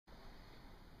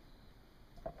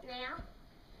Now,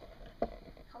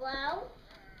 hello?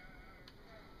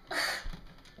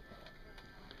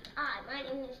 Hi, my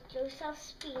name is Joseph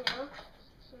Spino.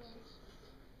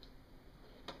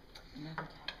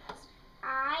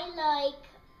 I like,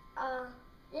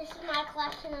 this is my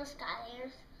collection of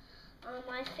Skylanders.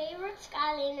 My favorite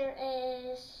Skylander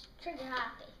is Trigger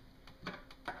Happy.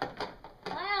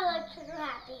 Why I like Trigger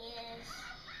Happy is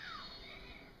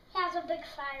he has a big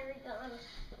fiery gun.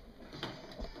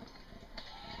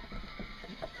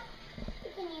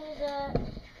 You can use it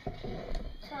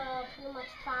to pretty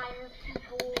much fire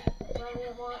people wherever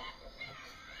you want.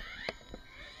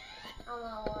 I don't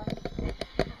know what.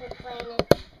 Whole planet.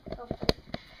 Something.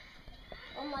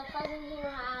 Well, my cousin here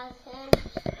has him,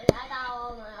 and I got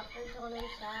all my upgrades on him,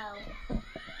 so.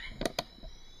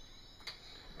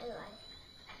 Anyway.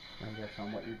 I guess on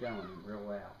what you're doing real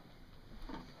well.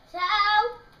 So,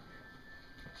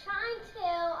 trying to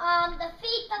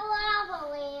defeat the lava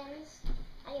lands.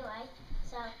 Anyway,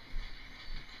 so.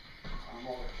 I'm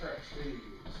all the tricks to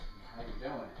use. How you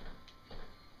doing it?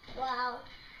 Well,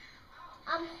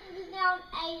 I'm holding down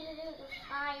A to do the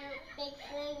fire big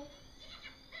thing.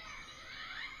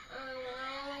 I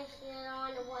always get it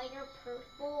on the white or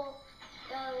purple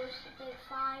goes the big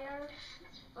fire.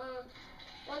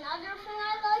 One other thing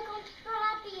I like on Trigger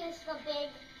Happy is the big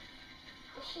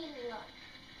machine gun.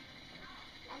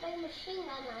 That big machine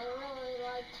gun I really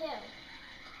like too.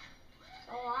 It's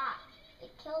a lot.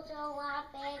 It kills a lot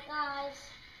of bad guys.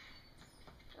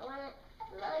 So when it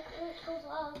kills a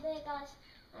lot of bad guys,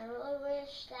 I really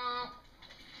wish that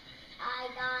I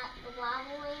got the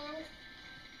lava land.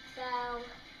 So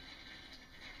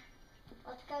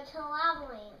let's go to the lava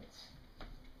lands.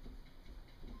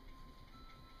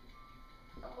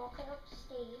 I'm walking up the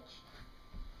stage.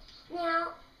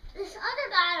 Now, this other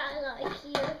guy I like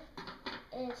here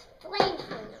is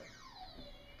Flameslinger.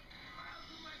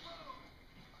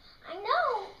 I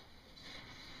know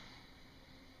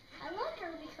I like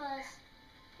her because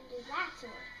I do that to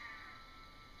her.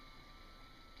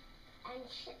 And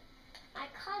my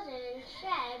cousin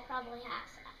Shay probably has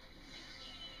that.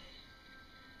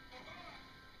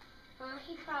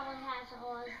 He probably has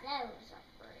all of those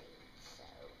upgrades, so.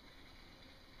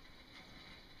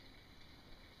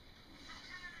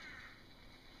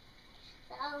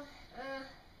 So,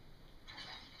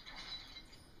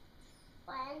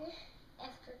 when,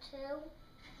 after 2,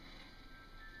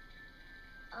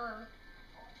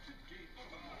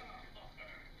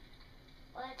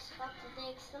 let's go to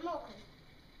dig some more.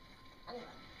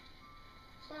 Anyway,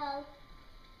 so,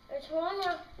 there's one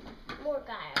more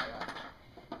guy I like.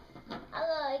 I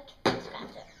like this guy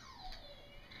too.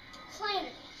 Slam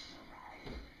Man.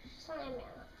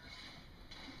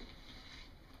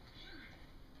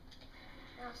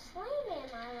 Now, Slam Man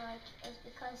I like is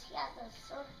because he has a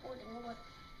surfboarding look.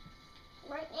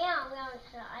 Right now, we're on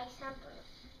to the Ice Emperor.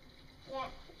 Yeah,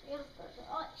 the Emperor's of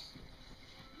Ice.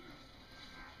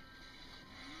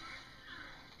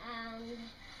 And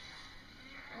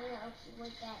I know he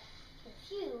would get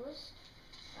confused,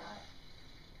 but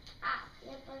the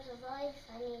Emperor's of Ice,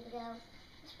 I need to go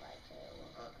this way too.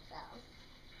 So,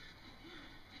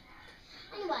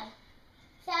 anyway,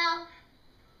 so,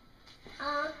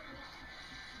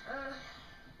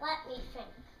 let me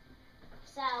think.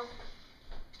 So,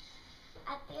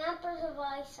 at the Emperor's of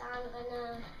Ice, I'm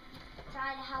gonna try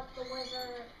to help the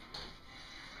wizard.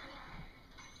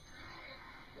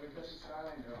 What does the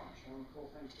Skylander on? Show them cool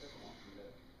things this one can do.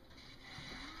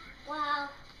 Well,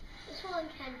 this one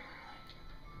can,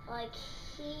 like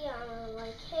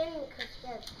him because he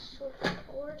has a short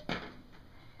sword.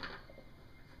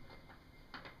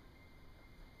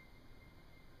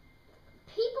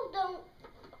 People don't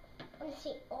want to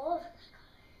see all of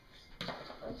the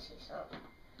Skylanders. I want to see some.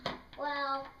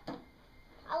 Well,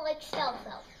 I like Stealth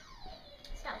Elf.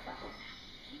 Stealth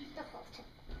too.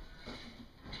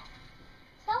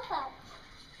 Stealth Elf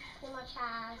pretty much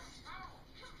has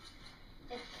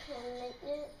the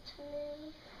commitment to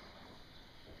me.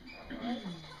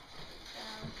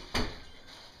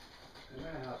 Isn't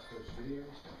that how it's supposed to be?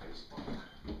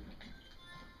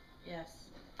 Yes.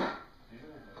 Isn't that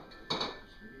how it's supposed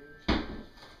to be?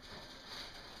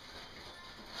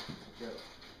 Joe,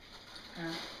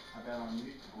 how about on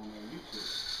YouTube?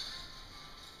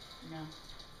 No.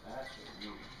 That's what you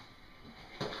need.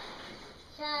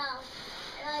 So, I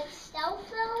like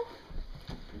Stealth Elf.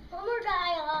 One more guy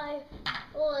I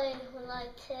would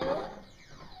like to.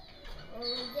 And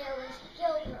there was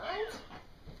Gilbrand.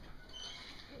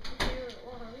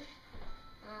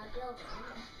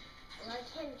 Gilbrand. I like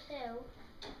him too.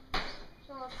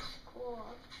 He looks cool.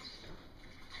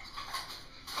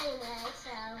 Anyway,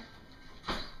 so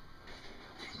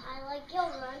like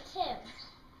Gilrun too.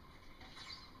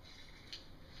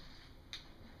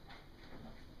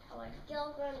 I like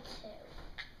Gilrun too.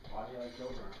 Why do you like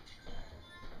Gilrun?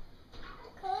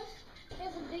 Because he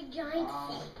has a big giant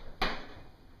feet. I'm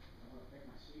gonna pick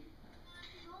my seat.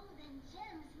 Gold and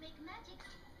gems make magic.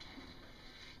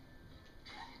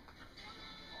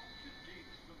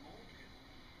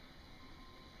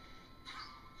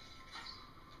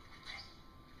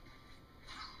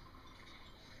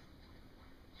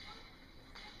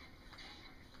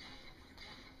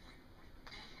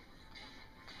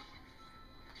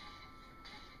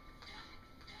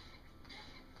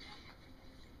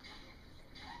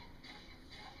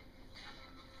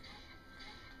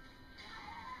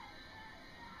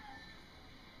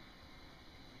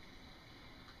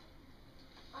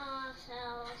 So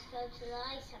let's go to the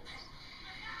ice house.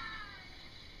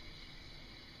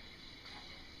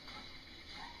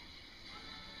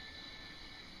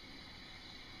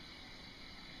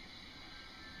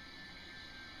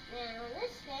 Now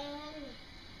this thing,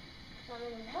 if I'm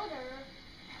in the water,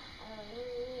 I don't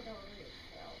really need a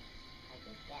refill. I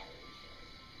just get a refill.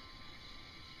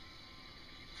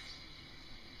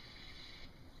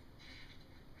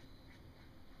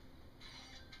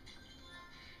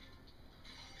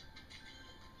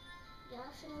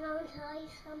 Yes, and now to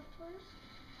ice something.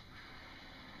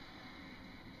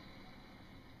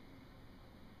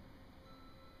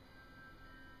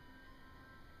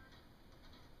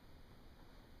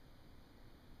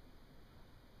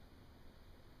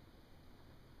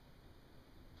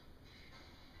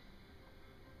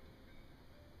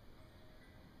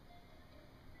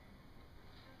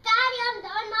 Daddy, I'm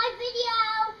done my video.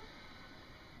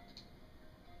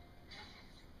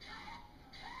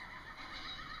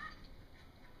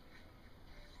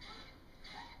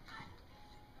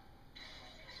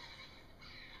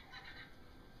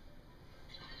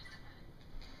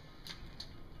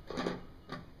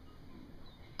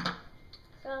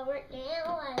 So right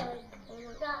now I like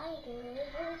Cobra Guy,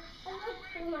 I like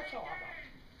pretty much all of them.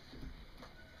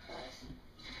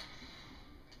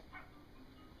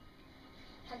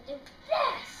 I do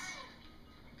this.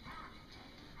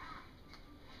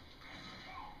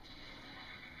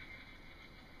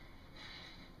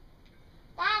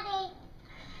 Daddy.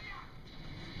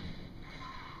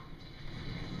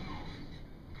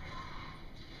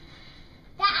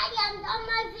 Daddy, I'm done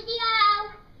my video.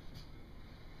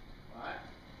 What?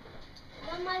 I'm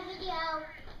done my video.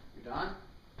 You done?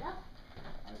 Yep.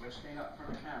 I just stand up in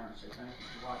front of the camera and say thank you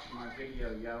for watching my video,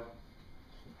 yo.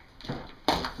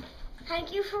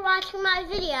 Thank you for watching my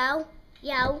video,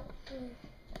 yo.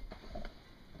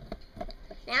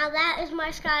 Now that is my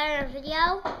Skylander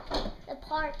video.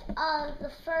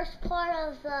 The first part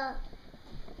of the,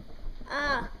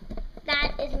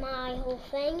 that is my whole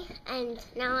thing, and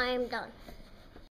now I am done.